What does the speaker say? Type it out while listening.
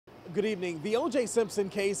Good evening. The O.J. Simpson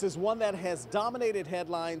case is one that has dominated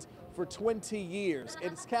headlines for 20 years.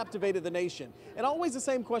 It's captivated the nation. And always the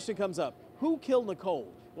same question comes up. Who killed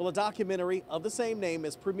Nicole? Well, a documentary of the same name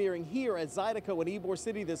is premiering here at Zydeco in Ybor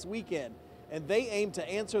City this weekend, and they aim to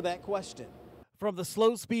answer that question. From the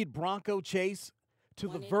slow-speed Bronco chase to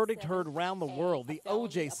the verdict heard around the world, the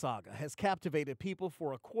O.J. saga has captivated people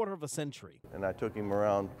for a quarter of a century. And I took him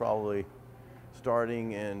around probably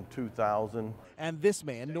starting in 2000. And this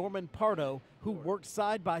man, Norman Pardo, who worked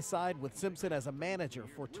side by side with Simpson as a manager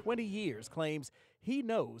for 20 years, claims he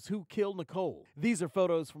knows who killed Nicole. These are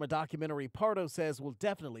photos from a documentary Pardo says will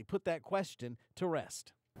definitely put that question to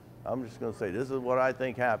rest. I'm just going to say this is what I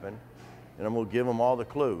think happened, and I'm going to give them all the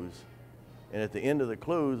clues. And at the end of the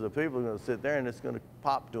clues, the people are going to sit there and it's going to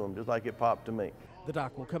pop to them just like it popped to me. The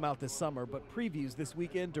doc will come out this summer, but previews this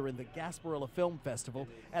weekend during the Gasparilla Film Festival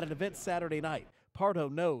at an event Saturday night. Pardo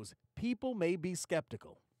knows people may be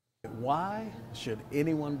skeptical. Why should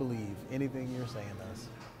anyone believe anything you're saying to us?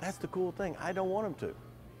 That's the cool thing. I don't want them to.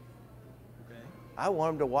 Okay. I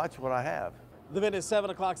want them to watch what I have. The event is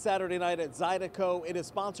 7 o'clock Saturday night at Zydeco. It is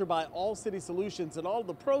sponsored by All City Solutions, and all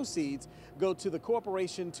the proceeds go to the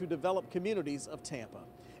Corporation to Develop Communities of Tampa.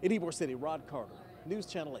 In Ybor City, Rod Carter, News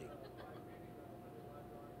Channel 8.